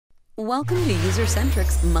Welcome to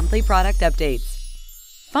Usercentrics monthly product updates.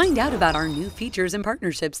 Find out about our new features and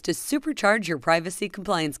partnerships to supercharge your privacy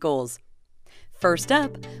compliance goals. First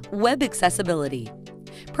up, web accessibility.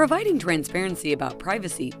 Providing transparency about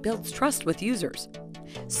privacy builds trust with users.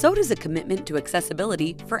 So does a commitment to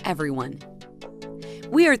accessibility for everyone.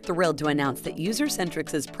 We are thrilled to announce that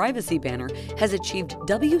Usercentrics' privacy banner has achieved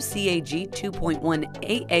WCAG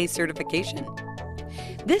 2.1 AA certification.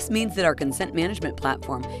 This means that our consent management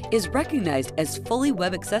platform is recognized as fully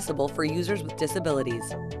web accessible for users with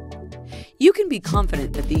disabilities. You can be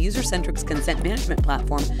confident that the Usercentrics consent management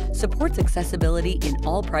platform supports accessibility in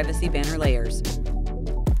all privacy banner layers.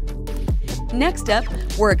 Next up,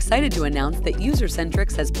 we're excited to announce that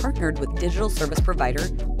Usercentrics has partnered with digital service provider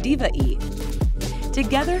diva-e.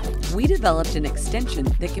 Together, we developed an extension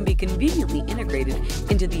that can be conveniently integrated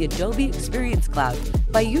into the Adobe Experience Cloud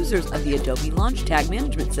by users of the Adobe Launch tag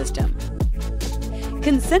management system.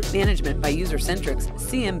 Consent Management by Usercentrics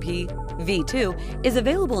CMP v2 is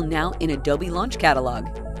available now in Adobe Launch Catalog.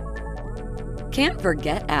 Can't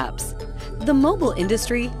forget apps. The mobile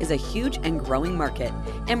industry is a huge and growing market,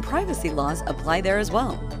 and privacy laws apply there as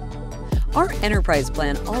well. Our enterprise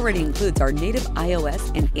plan already includes our native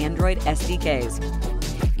iOS and Android SDKs.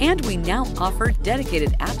 And we now offer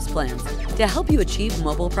dedicated apps plans to help you achieve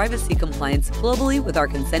mobile privacy compliance globally with our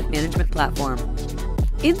consent management platform.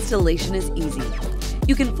 Installation is easy.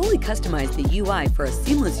 You can fully customize the UI for a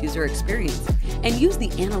seamless user experience and use the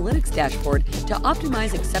analytics dashboard to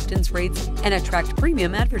optimize acceptance rates and attract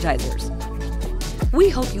premium advertisers. We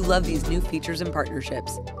hope you love these new features and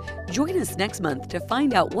partnerships. Join us next month to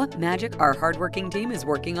find out what magic our hardworking team is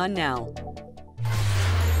working on now.